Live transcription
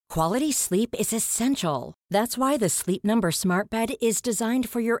Quality sleep is essential. That's why the Sleep Number Smart Bed is designed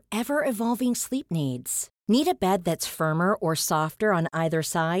for your ever-evolving sleep needs. Need a bed that's firmer or softer on either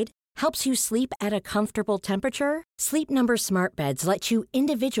side? Helps you sleep at a comfortable temperature? Sleep Number Smart Beds let you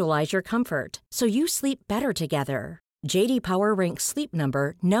individualize your comfort, so you sleep better together. J.D. Power ranks Sleep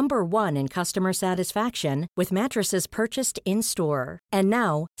Number number 1 in customer satisfaction with mattresses purchased in-store. And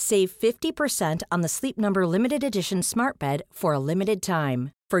now, save 50% on the Sleep Number Limited Edition Smart Bed for a limited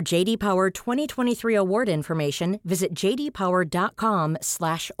time. For J.D. Power 2023 award information, visit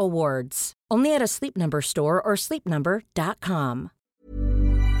jdpower.com/awards. Only at a Sleep Number store or sleepnumber.com.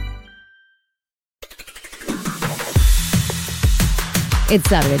 It's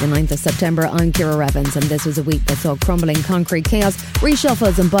Saturday the 9th of September. I'm Ciara Evans and this was a week that saw crumbling concrete chaos,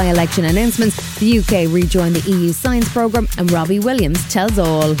 reshuffles and by-election announcements. The UK rejoined the EU science programme and Robbie Williams tells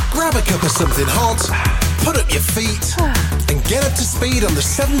all. Grab a cup of something hot, put up your feet and get up to speed on the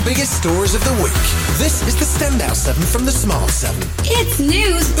 7 biggest stories of the week. This is the Standout 7 from the Smart 7. It's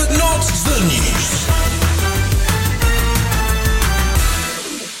news, but not the news.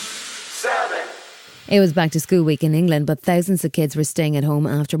 It was back to school week in England, but thousands of kids were staying at home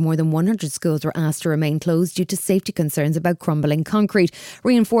after more than 100 schools were asked to remain closed due to safety concerns about crumbling concrete.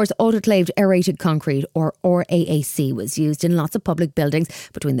 Reinforced autoclaved aerated concrete, or RAAC, was used in lots of public buildings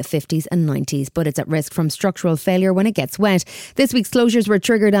between the 50s and 90s, but it's at risk from structural failure when it gets wet. This week's closures were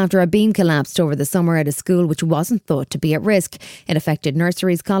triggered after a beam collapsed over the summer at a school which wasn't thought to be at risk. It affected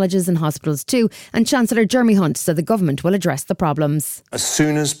nurseries, colleges and hospitals too, and Chancellor Jeremy Hunt said the government will address the problems. As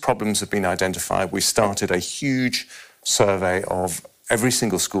soon as problems have been identified, we started a huge survey of every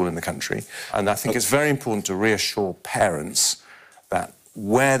single school in the country. And I think it's very important to reassure parents that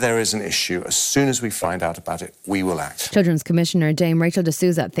where there is an issue, as soon as we find out about it, we will act. Children's Commissioner Dame Rachel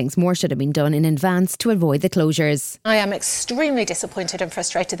D'Souza thinks more should have been done in advance to avoid the closures. I am extremely disappointed and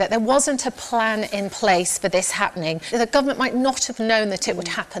frustrated that there wasn't a plan in place for this happening. The government might not have known that it would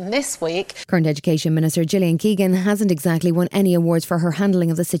happen this week. Current Education Minister Gillian Keegan hasn't exactly won any awards for her handling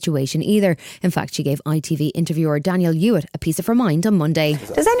of the situation either. In fact, she gave ITV interviewer Daniel Hewitt a piece of her mind on Monday.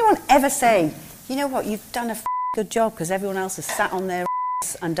 Does anyone ever say, you know what, you've done a good job because everyone else has sat on their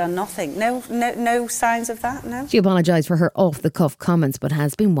and done nothing? No signs of that, no? She apologised for her off-the-cuff comments but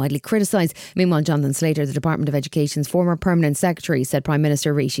has been widely criticised. Meanwhile, Jonathan Slater, the Department of Education's former Permanent Secretary, said Prime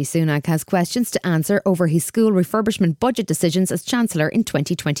Minister Rishi Sunak has questions to answer over his school refurbishment budget decisions as Chancellor in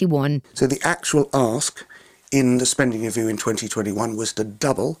 2021. So the actual ask in the spending review in 2021 was to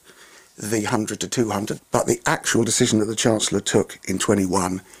double the 100 to 200, but the actual decision that the Chancellor took in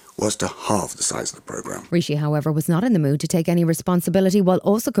 21 was to halve the size of the programme. Rishi, however, was not in the mood to take any responsibility while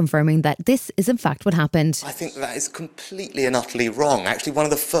also confirming that this is in fact what happened. I think that is completely and utterly wrong. Actually, one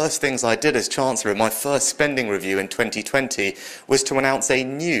of the first things I did as Chancellor in my first spending review in 2020 was to announce a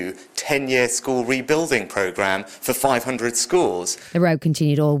new 10-year school rebuilding programme for 500 schools. The rout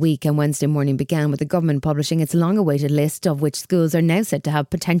continued all week and Wednesday morning began with the government publishing its long-awaited list of which schools are now said to have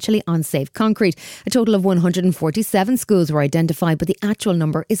potentially unsafe concrete. A total of 147 schools were identified, but the actual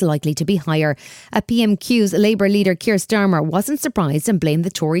number is likely to be higher. At PMQ's Labour leader Keir Starmer wasn't surprised and blamed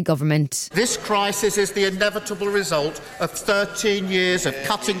the Tory government. This crisis is the inevitable result of 13 years of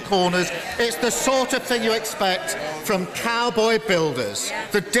cutting corners. It's the sort of thing you expect from cowboy builders.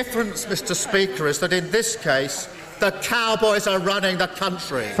 The difference, Mr. Speaker, is that in this case, the cowboys are running the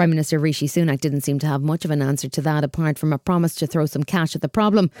country. Prime Minister Rishi Sunak didn't seem to have much of an answer to that apart from a promise to throw some cash at the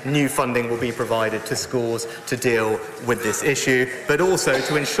problem. New funding will be provided to schools to deal with this issue, but also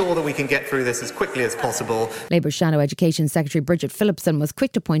to ensure that we can get through this as quickly as possible. Labour's Shadow Education Secretary Bridget Phillipson was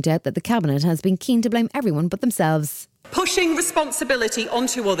quick to point out that the Cabinet has been keen to blame everyone but themselves. Pushing responsibility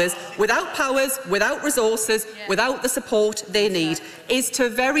onto others without powers, without resources, without the support they need is to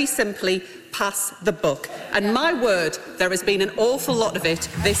very simply pass the buck. And my word, there has been an awful lot of it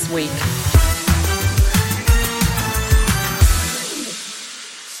this week.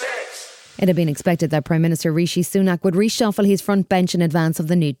 It had been expected that Prime Minister Rishi Sunak would reshuffle his front bench in advance of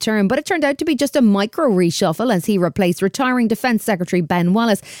the new term, but it turned out to be just a micro reshuffle as he replaced retiring Defence Secretary Ben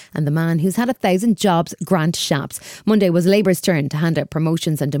Wallace and the man who's had 1,000 jobs, Grant Shapps. Monday was Labour's turn to hand out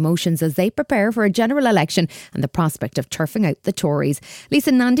promotions and demotions as they prepare for a general election and the prospect of turfing out the Tories.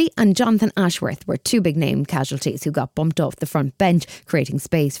 Lisa Nandy and Jonathan Ashworth were two big name casualties who got bumped off the front bench, creating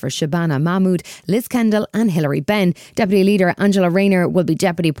space for Shabana Mahmood, Liz Kendall and Hilary Benn. Deputy Leader Angela Rayner will be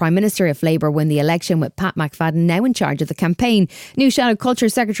Deputy Prime Minister if Labour win the election, with Pat McFadden now in charge of the campaign. New Shadow Culture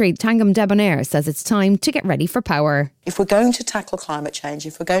Secretary Tangam Debonair says it's time to get ready for power. If we're going to tackle climate change,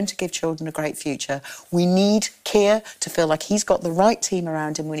 if we're going to give children a great future, we need Keir to feel like he's got the right team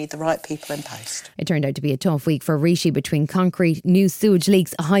around him. We need the right people in post. It turned out to be a tough week for Rishi, between concrete, new sewage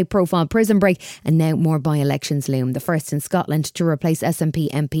leaks, a high-profile prison break and now more by-elections loom. The first in Scotland to replace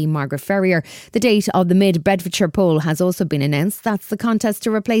SNP MP Margaret Ferrier. The date of the mid-Bedfordshire poll has also been announced. That's the contest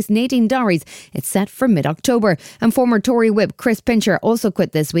to replace Nadine Dorries. It's set for mid-October. And former Tory whip Chris Pincher also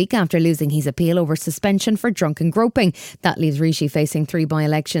quit this week after losing his appeal over suspension for drunken groping. That leaves Rishi facing 3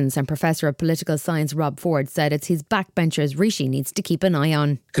 by-elections, and Professor of Political Science Rob Ford said it's his backbenchers Rishi needs to keep an eye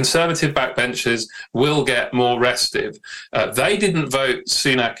on. Conservative backbenchers will get more restive. They didn't vote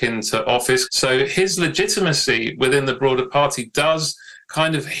Sunak into office, so his legitimacy within the broader party does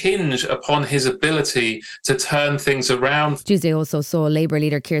kind of hinge upon his ability to turn things around. Tuesday also saw Labour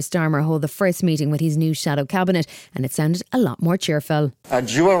leader Keir Starmer hold the first meeting with his new shadow cabinet, and it sounded a lot more cheerful. And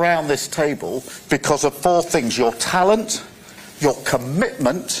you are around this table because of 4 things: your talent, your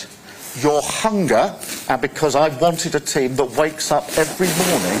commitment, your hunger, and because I wanted a team that wakes up every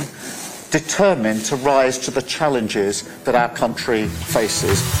morning determined to rise to the challenges that our country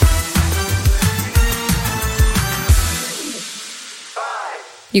faces.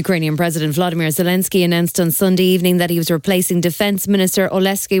 Ukrainian President Vladimir Zelensky announced on Sunday evening that he was replacing Defence Minister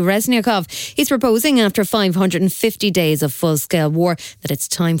Oleksiy Reznikov. He's proposing, after 550 days of full-scale war, that it's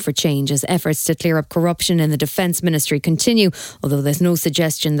time for change as efforts to clear up corruption in the Defence Ministry continue, although there's no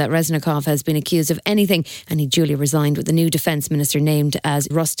suggestion that Reznikov has been accused of anything, and he duly resigned with the new Defence Minister named as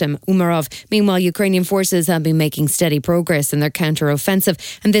Rustem Umerov. Meanwhile, Ukrainian forces have been making steady progress in their counter-offensive,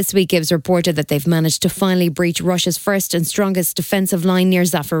 and this week it was reported that they've managed to finally breach Russia's first and strongest defensive line near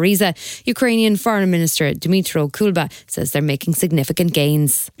Zaporizhzhia. Ukrainian Foreign Minister Dmytro Kuleba says they're making significant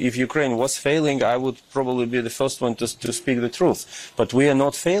gains. If Ukraine was failing, I would probably be the first one to speak the truth. But we are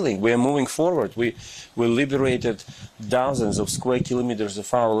not failing. We are moving forward. We liberated dozens of square kilometers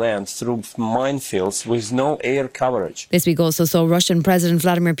of our land through minefields with no air coverage. This week also saw Russian President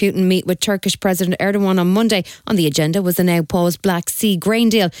Vladimir Putin meet with Turkish President Erdogan on Monday. On the agenda was the now paused Black Sea grain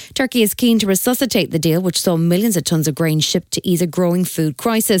deal. Turkey is keen to resuscitate the deal, which saw millions of tonnes of grain shipped to ease a growing food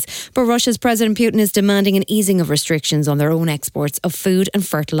crisis. But Russia's President Putin is demanding an easing of restrictions on their own exports of food and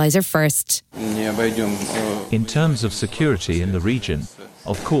fertiliser first. In terms of security in the region,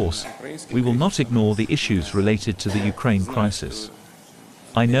 of course, we will not ignore the issues related to the Ukraine crisis.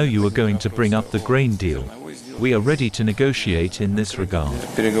 I know you are going to bring up the grain deal. We are ready to negotiate in this regard.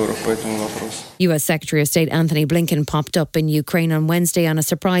 US Secretary of State Anthony Blinken popped up in Ukraine on Wednesday on a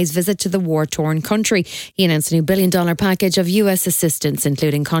surprise visit to the war-torn country. He announced a new $1 billion package of US assistance,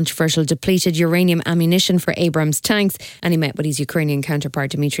 including controversial depleted uranium ammunition for Abrams tanks, and he met with his Ukrainian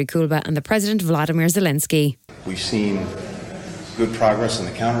counterpart Dmitry Kuleba and the President Vladimir Zelensky. We've seen good progress in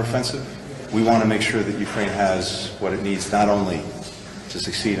the counteroffensive. We want to make sure that Ukraine has what it needs, not only to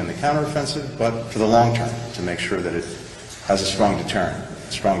succeed in the counteroffensive, but for the long term, to make sure that it has a strong deterrent,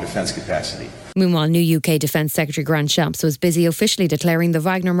 a strong defence capacity. Meanwhile, new UK Defence Secretary Grant Shapps was busy officially declaring the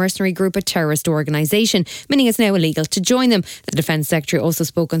Wagner mercenary group a terrorist organisation, meaning it's now illegal to join them. The Defence Secretary also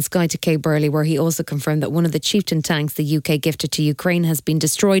spoke on Sky to Kay Burley, where he also confirmed that one of the Chieftain tanks the UK gifted to Ukraine has been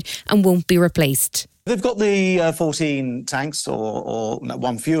destroyed and won't be replaced. They've got the 14 tanks, or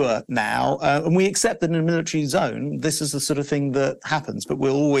one fewer now, and we accept that in a military zone, this is the sort of thing that happens. But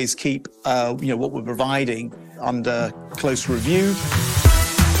we'll always keep, what we're providing under close review.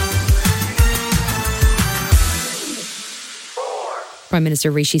 Prime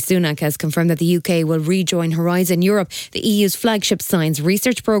Minister Rishi Sunak has confirmed that the UK will rejoin Horizon Europe, the EU's flagship science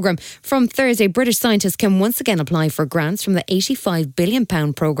research programme. From Thursday, British scientists can once again apply for grants from the £85 billion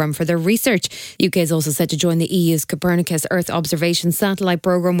programme for their research. The UK is also set to join the EU's Copernicus Earth Observation Satellite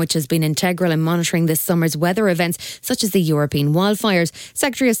programme, which has been integral in monitoring this summer's weather events, such as the European wildfires.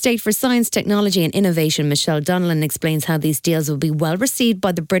 Secretary of State for Science, Technology and Innovation Michelle Donnellan explains how these deals will be well received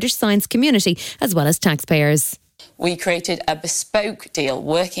by the British science community as well as taxpayers. We created a bespoke deal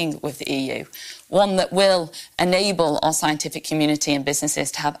working with the EU, one that will enable our scientific community and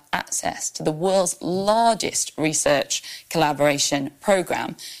businesses to have access to the world's largest research collaboration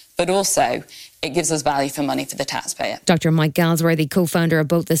programme, but also it gives us value for money for the taxpayer. Dr. Mike Galsworthy, co-founder of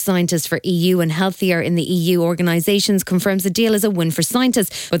both the Scientists for EU and Healthier in the EU organisations, confirms the deal is a win for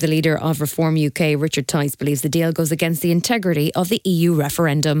scientists. But the leader of Reform UK, Richard Tice, believes the deal goes against the integrity of the EU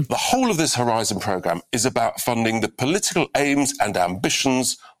referendum. The whole of this Horizon programme is about funding the political aims and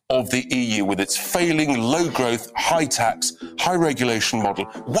ambitions of the EU with its failing, low-growth, high-tax, high-regulation model.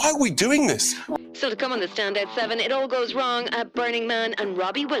 Why are we doing this? Still to come on the Standout 7, it all goes wrong at Burning Man and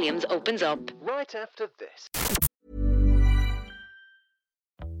Robbie Williams opens up. Right after this.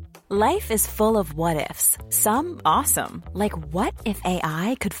 Life is full of what-ifs. Some awesome, like what if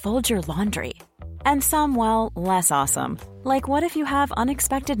AI could fold your laundry? And some, well, less awesome, like what if you have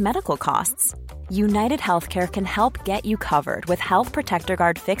unexpected medical costs? United Healthcare can help get you covered with Health Protector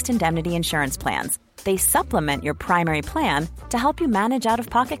Guard fixed indemnity insurance plans. They supplement your primary plan to help you manage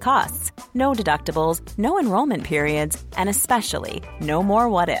out-of-pocket costs. No deductibles, no enrollment periods, and especially no more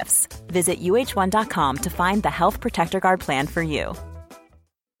what-ifs. Visit uh1.com to find the Health Protector Guard plan for you.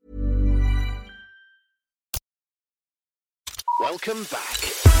 Welcome back.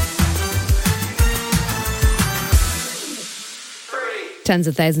 Tens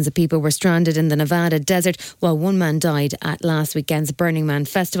of thousands of people were stranded in the Nevada desert while one man died at last weekend's Burning Man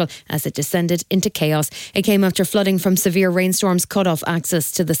festival as it descended into chaos. It came after flooding from severe rainstorms cut off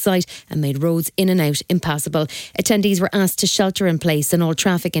access to the site and made roads in and out impassable. Attendees were asked to shelter in place and all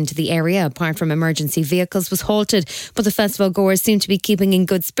traffic into the area, apart from emergency vehicles, was halted. But the festival goers seemed to be keeping in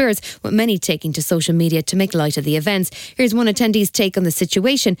good spirits, with many taking to social media to make light of the events. Here's one attendee's take on the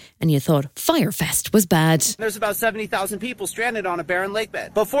situation, and you thought Firefest was bad. There's about 70,000 people stranded on a barren lake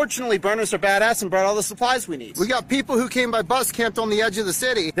bed. But fortunately, burners are badass and brought all the supplies we need. We got people who came by bus camped on the edge of the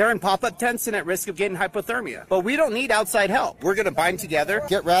city. They're in pop-up tents and at risk of getting hypothermia. But we don't need outside help. We're going to bind together,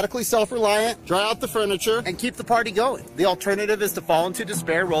 get radically self-reliant, dry out the furniture, and keep the party going. The alternative is to fall into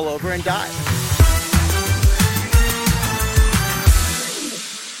despair, roll over, and die.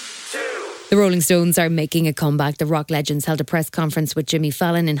 The Rolling Stones are making a comeback. The rock legends held a press conference with Jimmy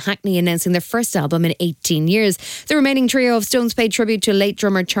Fallon in Hackney announcing their first album in 18 years. The remaining trio of Stones paid tribute to late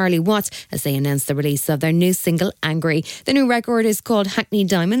drummer Charlie Watts as they announced the release of their new single, Angry. The new record is called Hackney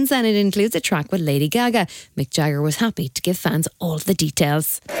Diamonds and it includes a track with Lady Gaga. Mick Jagger was happy to give fans all the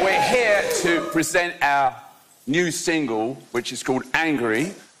details. We're here to present our new single, which is called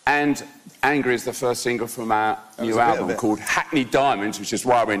Angry. And Angry is the first single from our new album called Hackney Diamonds, which is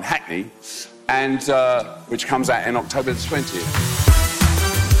why we're in Hackney, and which comes out in October the 20th.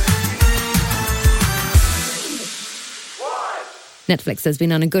 Netflix has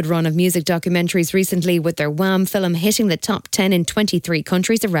been on a good run of music documentaries recently, with their Wham film hitting the top 10 in 23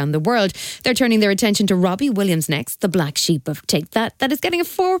 countries around the world. They're turning their attention to Robbie Williams next, the black sheep of Take That is getting a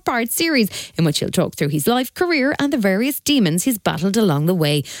 4-part series in which he'll talk through his life, career and the various demons he's battled along the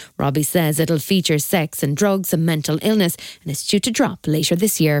way. Robbie says it'll feature sex and drugs and mental illness, and it's due to drop later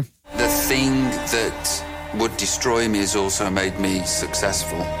this year. The thing that would destroy me has also made me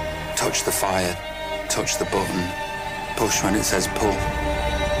successful. Touch the fire, touch the button, push when it says pull.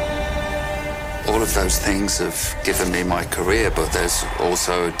 All of those things have given me my career, but there's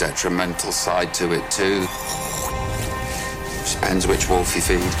also a detrimental side to it too. Just depends which wolf you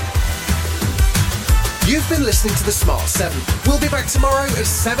feed. You've been listening to The Smart 7. We'll be back tomorrow at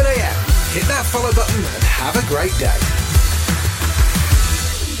 7 a.m. Hit that follow button and have a great day.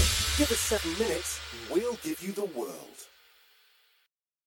 Give us 7 minutes, we'll give you the world.